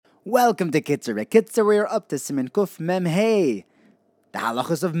Welcome to Kitzur. Kitzur, we're up to Siman Kuf Mem Hey, the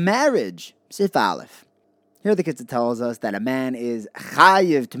halachas of marriage, Sif Aleph. Here the Kitzur tells us that a man is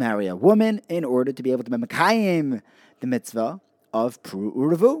chayiv to marry a woman in order to be able to be mekayim the mitzvah of pru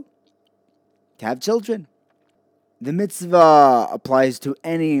uravu, to have children. The mitzvah applies to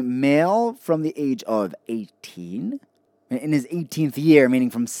any male from the age of 18, in his 18th year, meaning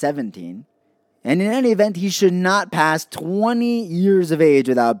from 17. And in any event, he should not pass 20 years of age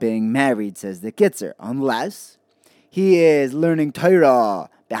without being married, says the Kitzur, unless he is learning Torah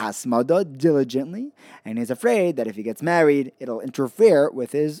behasmada diligently, and he's afraid that if he gets married, it'll interfere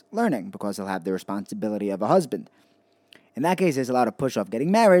with his learning, because he'll have the responsibility of a husband. In that case, he's allowed to push off getting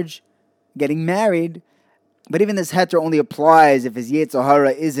married, but even this heter only applies if his Yetzer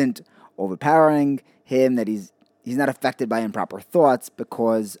Hara isn't overpowering him, that he's not affected by improper thoughts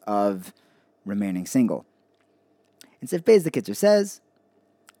because of remaining single. And Sif Beis the Kitzur says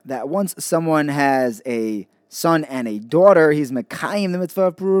that once someone has a son and a daughter, he's mekayim the mitzvah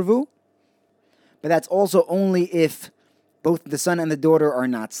of pru uravu, but that's also only if both the son and the daughter are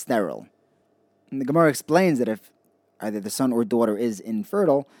not sterile. And the Gemara explains that if either the son or daughter is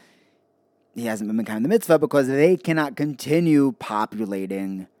infertile, he hasn't been mekayim the mitzvah because they cannot continue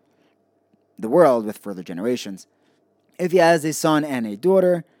populating the world with further generations. If he has a son and a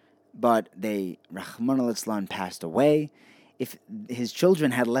daughter, but they, Rachmana litzlan, passed away, if his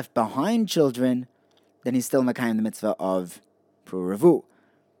children had left behind children, then he's still mekayim the mitzvah of pru uravu.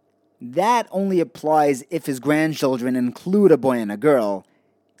 That only applies if his grandchildren include a boy and a girl,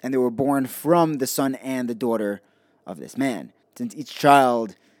 and they were born from the son and the daughter of this man. Since each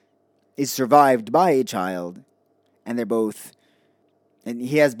child is survived by a child, and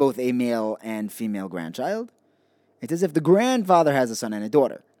he has both a male and female grandchild, it's as if the grandfather has a son and a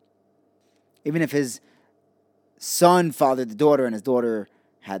daughter. Even if his son fathered the daughter and his daughter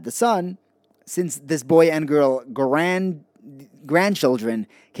had the son, since this boy and girl grandchildren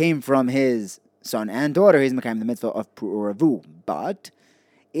came from his son and daughter, he's mekayim the mitzvah of pru uravu. But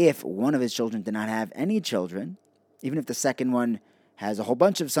if one of his children did not have any children, even if the second one has a whole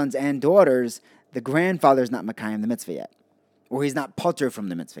bunch of sons and daughters, the grandfather is not mekayim the mitzvah yet, or he's not potter from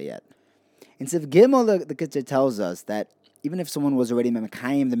the mitzvah yet. In Sif Gimel, the Kitzur tells us that even if someone was already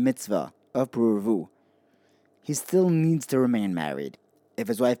mekayim the mitzvah of pru uravu, he still needs to remain married. If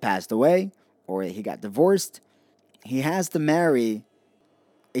his wife passed away or he got divorced, he has to marry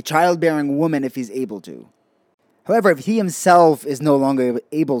a childbearing woman if he's able to. However, if he himself is no longer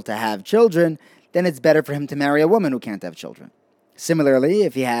able to have children, then it's better for him to marry a woman who can't have children. Similarly,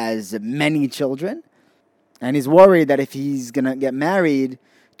 if he has many children and he's worried that if he's going to get married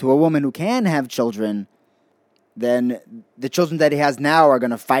to a woman who can have children, then the children that he has now are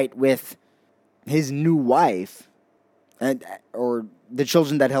going to fight with his new wife, or the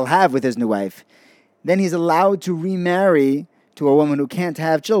children that he'll have with his new wife. Then he's allowed to remarry to a woman who can't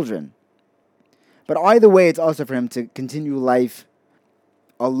have children. But either way, it's also for him to continue life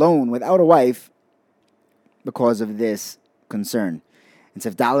alone without a wife because of this concern. And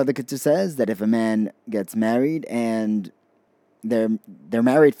Sif Daled the Kitzur says that if a man gets married and they're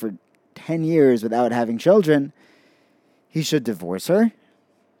married for 10 years without having children, he should divorce her.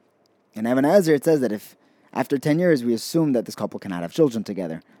 In Even HaEzer, it says that if after 10 years we assume that this couple cannot have children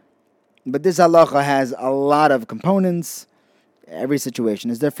together. But this halacha has a lot of components. Every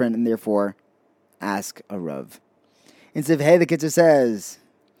situation is different, and therefore ask a Rav. In Sif Hey, the Kitzur says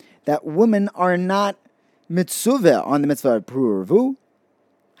that women are not mitzuvah on the mitzvah of pru uravu.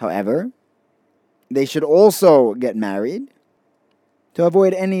 However, they should also get married to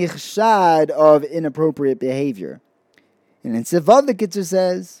avoid any chshad of inappropriate behavior. And in Sif Vav, the Kitzur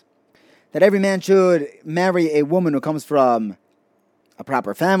says that every man should marry a woman who comes from a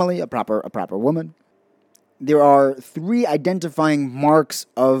proper family, a proper woman. There are 3 identifying marks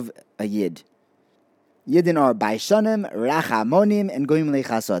of a Yid. Yidin are baishanim, rachamonim, and goyim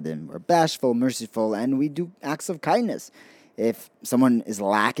lechasadim. We're bashful, merciful, and we do acts of kindness. If someone is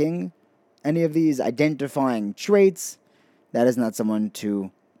lacking any of these identifying traits, that is not someone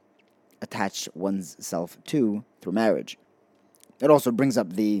to attach one's self to through marriage. It also brings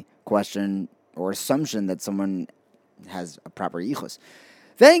up the question or assumption that someone has a proper yichus.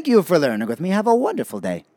 Thank you for learning with me. Have a wonderful day.